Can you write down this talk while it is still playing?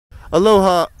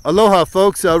Aloha, aloha,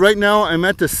 folks. Right now I'm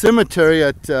at the cemetery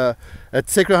at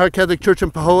Sacred Heart Catholic Church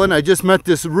in Pahoa. I just met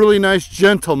this really nice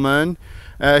gentleman.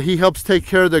 He helps take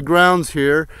care of the grounds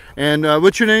here. And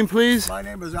what's your name, please? My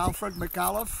name is Alfred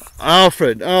McAuliffe.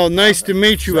 Alfred. Oh, nice to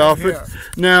meet you, Alfred.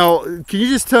 Now, can you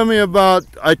just tell me about,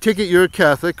 I take it you're a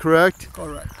Catholic, correct?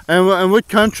 Correct. And what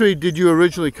country did you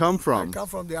originally come from? I come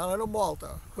from the island of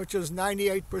Malta, which is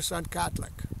 98%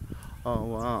 Catholic. Oh,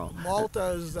 wow.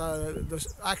 Malta is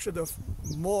actually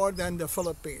more than the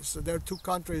Philippines. So their two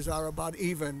countries are about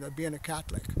even being a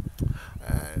Catholic.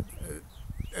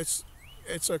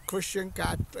 It's a Christian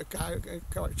Catholic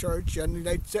church, and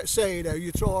they say that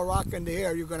you throw a rock in the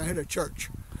air, you're going to hit a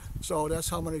church. So that's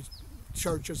how many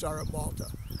churches are in Malta.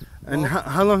 And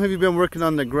how long have you been working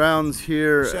on the grounds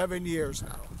here? 7 years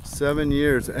now. 7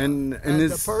 years. And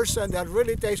the person that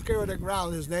really takes care of the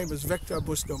ground, his name is Victor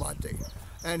Bustamante.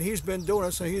 And he's been doing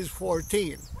it since he's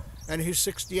 14. And he's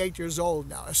 68 years old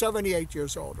now, 78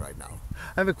 years old right now.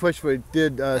 I have a question for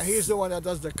you. He's the one that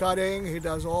does the cutting, he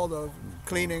does all the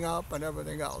cleaning up and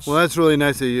everything else. Well, that's really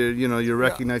nice that you're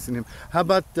recognizing him. How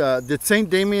about, did St.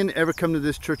 Damien ever come to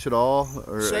this church at all?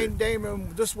 Or? St.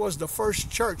 Damien, this was the first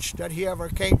church that he ever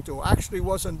came to. Actually, it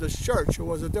wasn't this church, it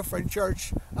was a different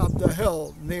church up the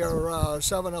hill near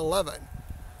 7-Eleven.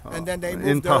 And then they moved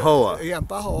in Pahoa. In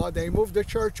Pahoa. They moved the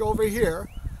church over here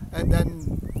and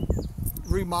then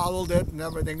remodeled it and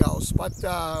everything else. But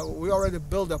we already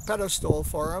built a pedestal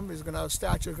for him. He's gonna, a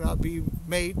statue going to be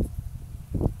made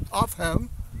of him.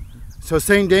 So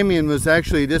St. Damien was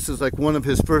actually, this is like one of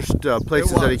his first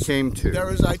places that he came to.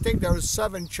 I think there was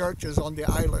 7 churches on the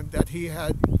island that he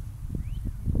had,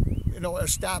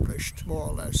 established more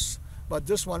or less. But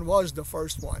this one was the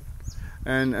first one.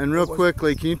 And real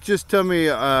quickly, can you just tell me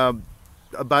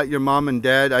about your mom and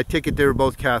dad? I take it they were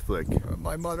both Catholic.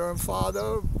 My mother and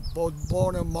father, both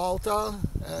born in Malta,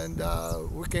 and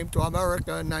we came to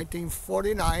America in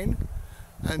 1949,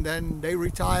 and then they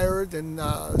retired in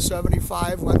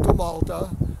 75, went to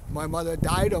Malta. My mother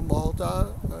died in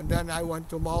Malta, and then I went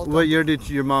to Malta. What year did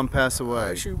your mom pass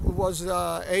away? She was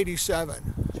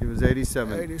 87. She was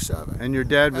 87. 87. And your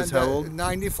dad was how old?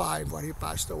 95 when he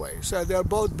passed away. So they're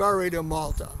both buried in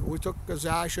Malta. We took his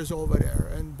ashes over there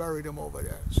and buried him over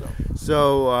there.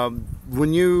 So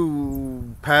when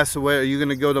you pass away, are you going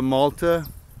to go to Malta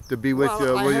to be with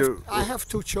I have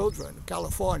 2 children in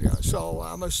California, so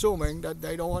I'm assuming that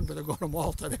they don't want me to go to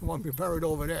Malta. They want me buried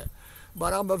over there.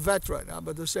 But I'm a veteran. I'm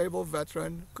a disabled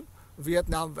veteran,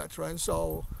 Vietnam veteran,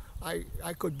 so I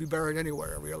could be buried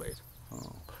anywhere, really.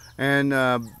 Oh. And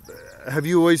have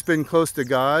you always been close to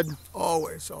God?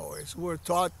 Always, always. We're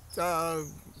taught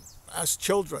as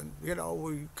children,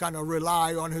 we kind of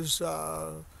rely on his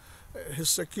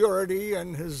security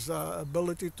and his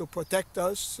ability to protect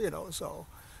us, so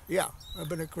yeah, I've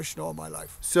been a Christian all my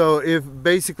life. So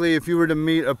if you were to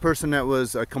meet a person that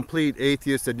was a complete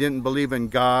atheist that didn't believe in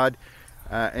God,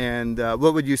 and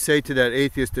what would you say to that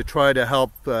atheist to try to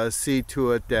help see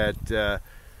to it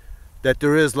that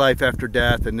there is life after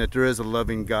death and that there is a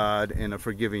loving God and a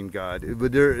forgiving God?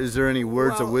 Is there any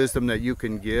words of wisdom that you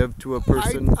can give to a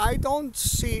person? I don't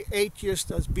see atheists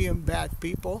as being bad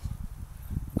people.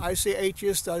 I see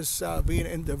atheists as being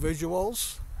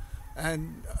individuals,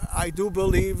 and I do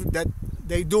believe that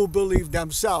they do believe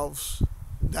themselves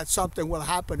that something will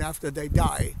happen after they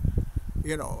die.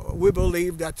 We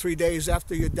believe that 3 days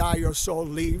after you die, your soul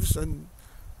leaves and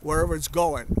wherever it's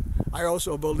going. I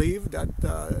also believe that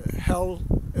hell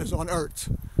is on earth.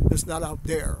 It's not up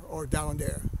there or down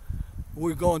there.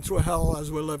 We're going through hell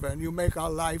as we live in. You make our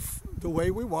life the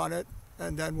way we want it,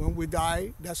 and then when we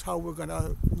die, that's how we're going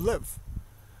to live.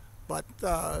 But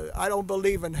I don't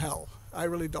believe in hell. I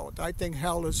really don't. I think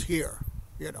hell is here,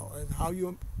 and how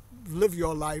you live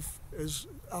your life is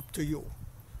up to you.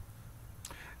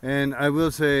 And I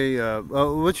will say,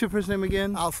 what's your first name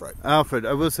again? Alfred. Alfred.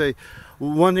 I will say,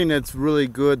 one thing that's really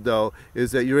good, though,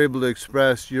 is that you're able to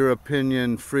express your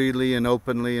opinion freely and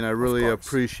openly, and I really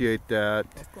appreciate that.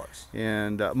 Of course.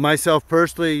 And myself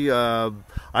personally,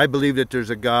 I believe that there's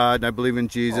a God, and I believe in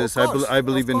Jesus. I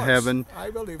believe in heaven.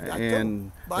 I believe that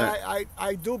too. But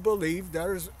I do believe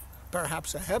there's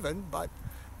perhaps a heaven, but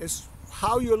it's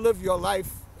how you live your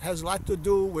life has a lot to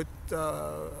do with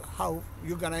how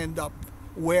you're going to end up,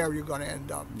 where you're going to end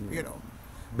up,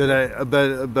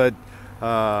 But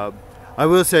I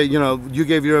will say, you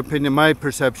gave your opinion. My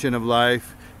perception of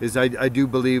life is I do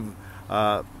believe,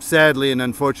 sadly and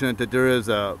unfortunate, that there is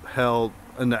a hell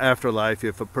in the afterlife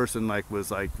if a person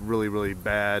was really, really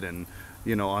bad and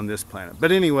on this planet.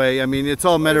 But anyway, I mean, it's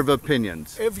all a matter of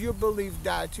opinions. If you believe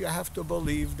that, you have to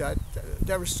believe that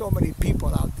there are so many people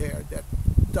out there that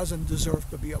doesn't deserve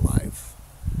to be alive.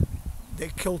 They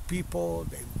kill people,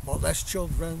 they molest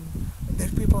children, and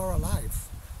these people are alive.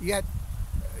 Yet,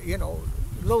 you know,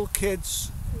 little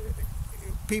kids,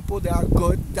 people that are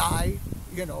good die,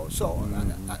 you know, so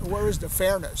where is the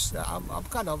fairness? I'm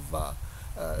kind of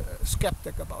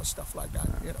skeptic about stuff like that,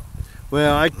 you know.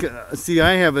 Well, I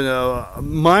have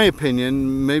my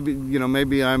opinion. Maybe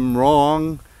maybe I'm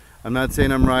wrong. I'm not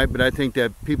saying I'm right, but I think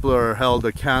that people are held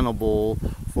accountable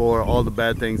for all the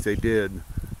bad things they did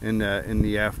in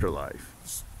the afterlife.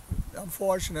 It's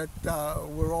unfortunate.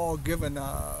 We're all given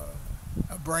a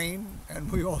brain, and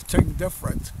we all think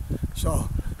different. So.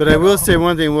 But I will say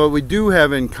one thing. What we do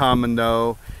have in common,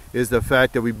 though, is the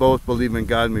fact that we both believe in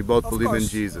God and we both believe in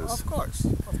Jesus. Of course,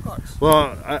 of course.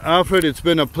 Well, Alfred, it's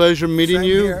been a pleasure meeting Same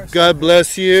you. here, God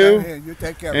bless you. Same here. You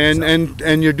take care of yourself.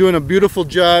 And you're doing a beautiful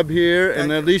job here,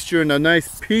 and Thank at least you're in a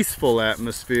nice, peaceful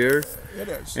atmosphere. It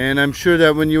is. And I'm sure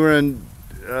that when you were in,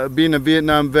 being a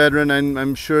Vietnam veteran,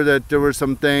 I'm sure that there were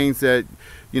some things that,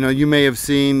 you may have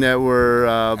seen that were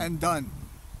and done.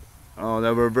 Oh,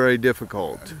 that were very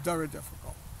difficult. Very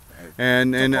difficult.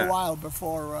 And It took a while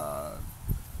before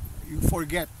you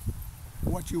forget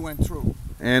what you went through.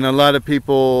 And a lot of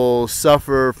people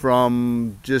suffer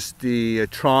from just the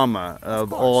trauma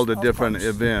of all the different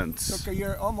events. It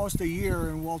took almost a year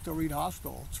in Walter Reed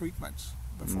Hospital treatments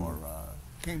before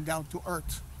came down to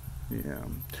earth. Yeah.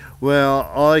 Well,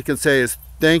 all I can say is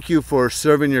thank you for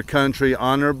serving your country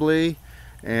honorably,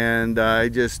 and I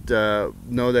just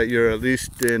know that you're at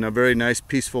least in a very nice,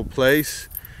 peaceful place.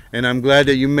 And I'm glad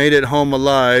that you made it home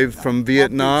alive from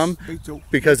Vietnam,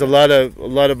 because a lot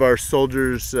of our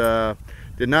soldiers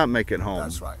did not make it home.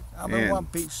 That's right. I'm in one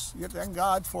piece. You thank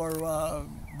God for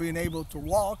being able to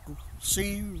walk,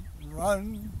 see,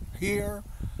 run, hear,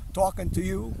 talking to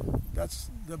you. That's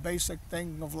the basic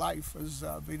thing of life, is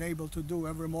being able to do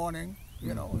every morning.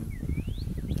 You know,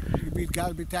 you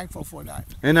gotta be thankful for that.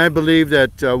 And I believe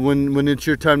that when it's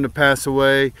your time to pass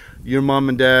away, your mom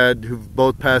and dad, who've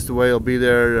both passed away, will be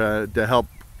there to help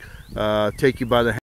take you by the hand.